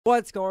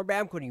What's going on,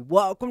 I'm Cody.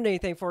 Welcome to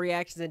Anything for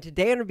Reactions, and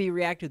today I'm going to be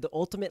reacting to the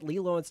ultimate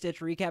Lilo and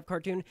Stitch recap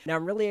cartoon. Now,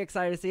 I'm really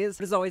excited to see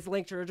this. As always, the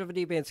link to the original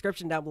video will be in the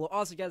description down below.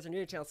 Also, if you guys are new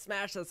to the channel,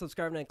 smash that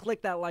subscribe button and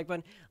click that like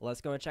button. Let's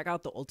go and check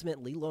out the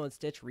ultimate Lilo and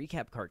Stitch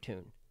recap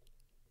cartoon.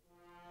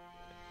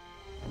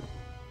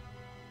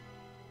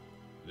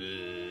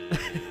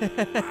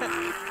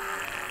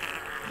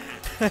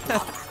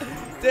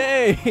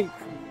 Dang!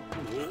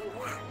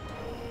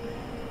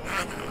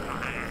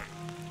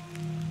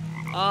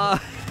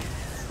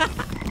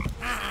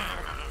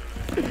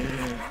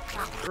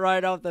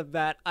 Right off the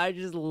bat, I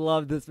just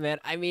love this, man.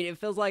 I mean, it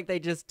feels like they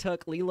just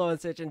took Lilo and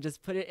Stitch and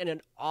just put it in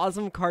an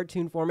awesome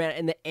cartoon format,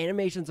 and the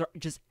animations are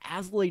just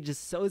absolutely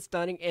just so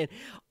stunning and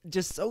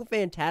just so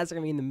fantastic.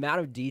 I mean, the amount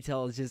of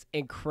detail is just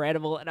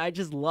incredible, and I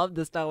just love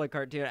this style of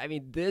cartoon. I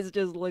mean, this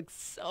just looks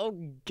so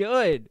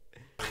good.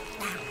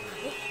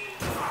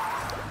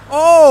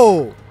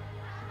 Oh!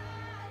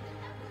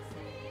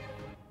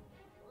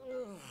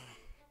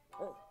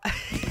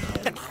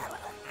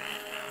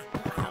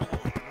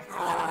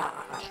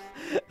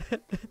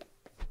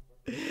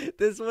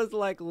 This was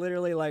like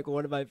literally like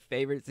one of my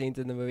favorite scenes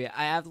in the movie.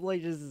 I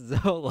absolutely just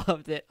so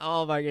loved it.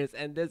 Oh my goodness,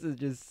 and this is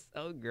just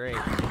so great.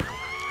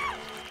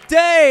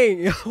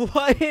 Dang!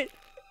 What?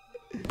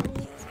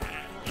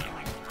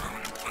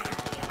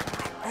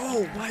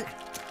 Oh, what?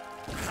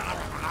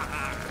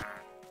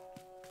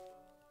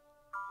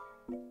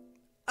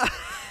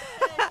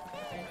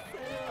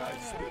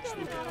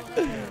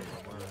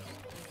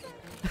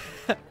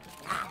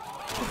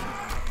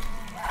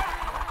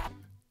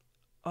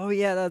 Oh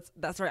yeah,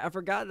 that's right. I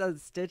forgot that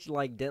Stitch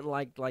like didn't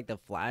like the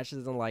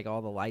flashes and like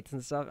all the lights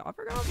and stuff. I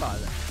forgot about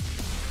that.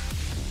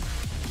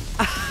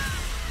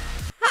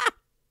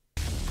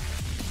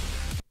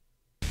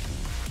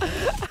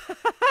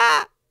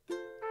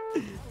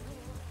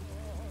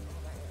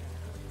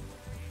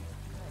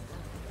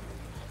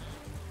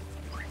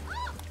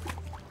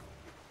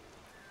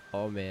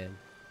 Oh man.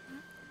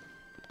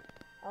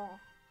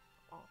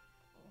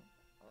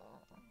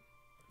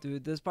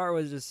 Dude, this part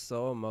was just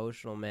so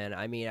emotional, man.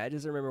 I mean, I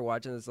just remember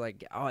watching this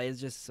like, oh, it's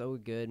just so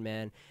good,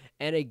 man.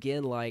 And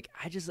again, like,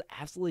 I just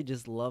absolutely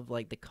just love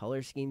like the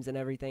color schemes and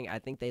everything. I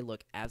think they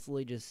look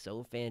absolutely just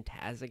so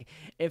fantastic.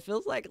 It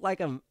feels like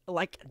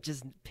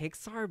just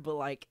Pixar, but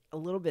like a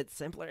little bit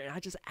simpler. And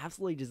I just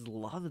absolutely just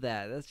love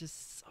that. That's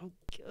just so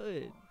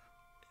good.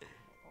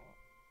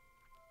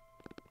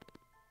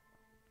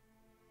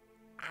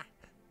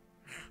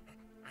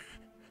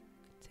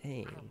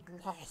 Dang.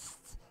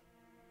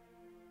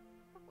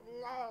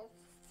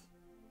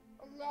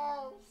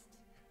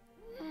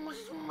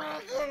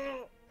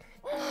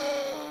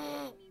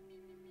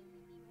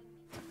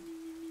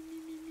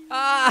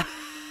 Ah!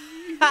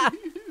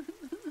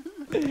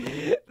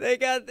 They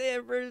got the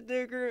Emperor's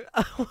New Groove.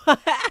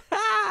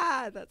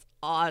 That's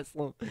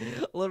awesome.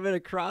 A little bit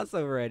of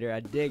crossover right here. I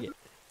dig it.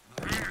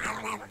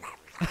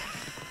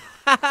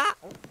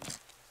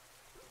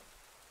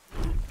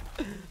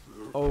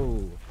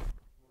 Oh.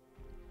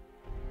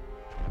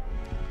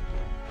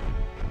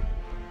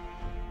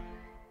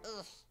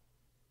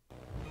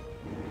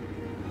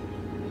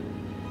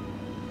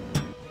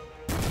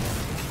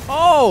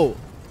 Oh!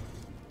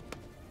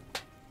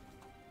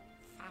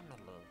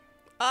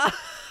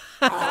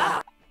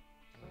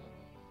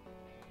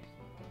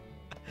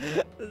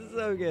 This is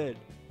so good.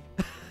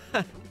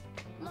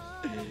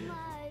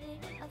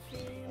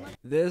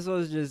 This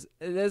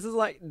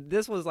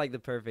was like the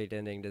perfect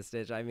ending to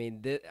Stitch. I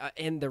mean,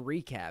 in the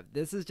recap,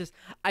 this is just,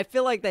 I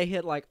feel like they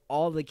hit like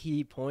all the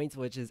key points,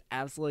 which is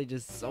absolutely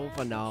just so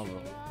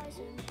phenomenal.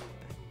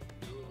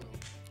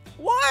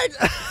 What?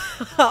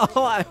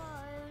 Oh,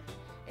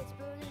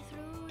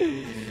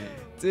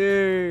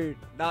 dude,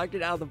 knocked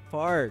it out of the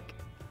park.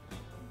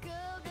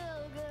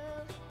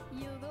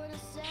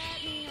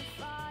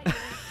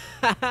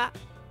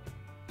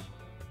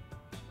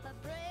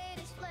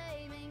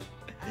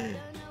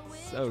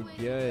 So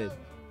good.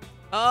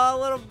 Oh,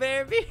 little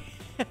baby.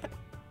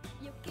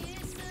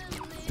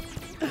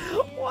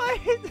 What?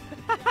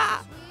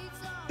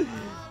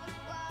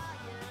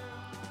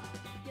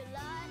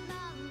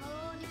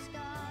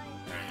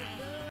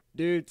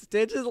 Dude,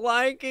 Stitch's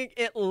Lion King,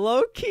 it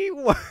low-key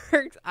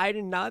works. I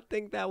did not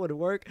think that would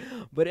work,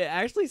 but it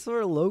actually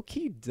sort of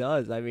low-key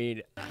does. I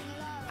mean,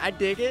 I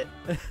dig it.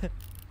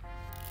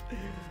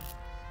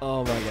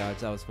 Oh my gosh,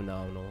 that was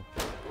phenomenal.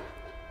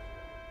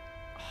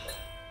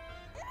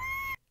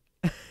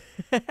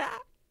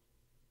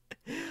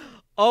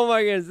 Oh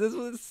my goodness, this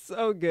was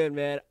so good,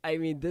 man. I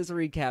mean, this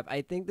recap,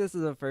 I think this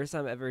is the first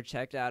time I've ever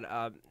checked out,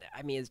 I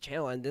mean, his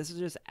channel, and this is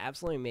just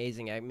absolutely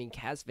amazing. I mean,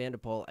 Cass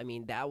Vanderpool, I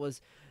mean,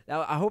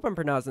 I hope I'm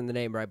pronouncing the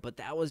name right, but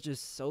that was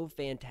just so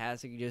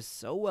fantastic, just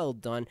so well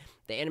done.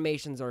 The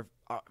animations are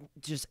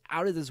just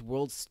out of this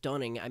world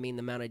stunning. I mean, the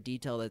amount of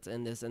detail that's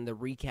in this and the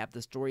recap,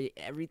 the story,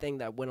 everything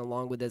that went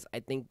along with this. I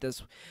think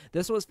this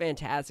was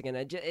fantastic, and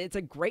it's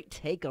a great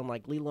take on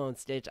like Lilo and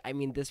Stitch. I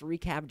mean, this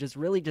recap just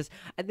really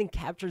I think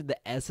captured the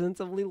essence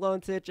of Lilo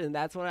and Stitch, and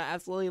that's what I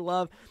absolutely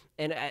love.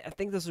 And I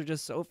think this was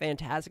just so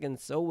fantastic and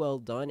so well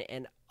done.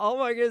 And Oh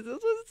my goodness,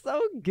 this was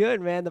so good,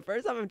 man. The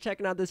first time I'm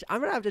checking out this,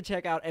 I'm gonna have to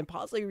check out and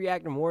possibly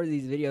react to more of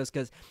these videos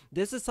because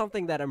this is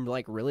something that I'm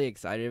like really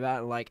excited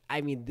about. And like,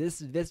 I mean,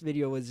 this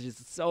video was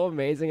just so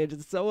amazing and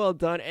just so well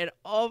done. And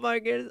oh my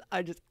goodness,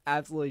 I just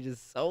absolutely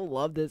just so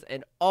love this.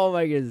 And oh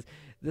my goodness,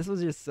 this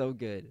was just so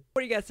good.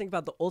 What do you guys think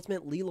about the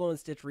ultimate Lilo and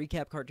Stitch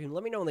recap cartoon?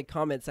 Let me know in the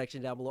comment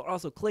section down below.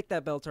 Also, click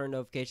that bell to turn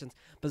notifications.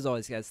 But as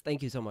always, guys,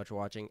 thank you so much for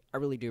watching. I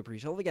really do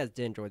appreciate it. Hope you guys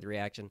did enjoy the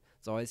reaction.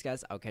 As always,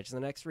 guys, I'll catch you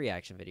in the next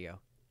reaction video.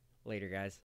 Later, guys.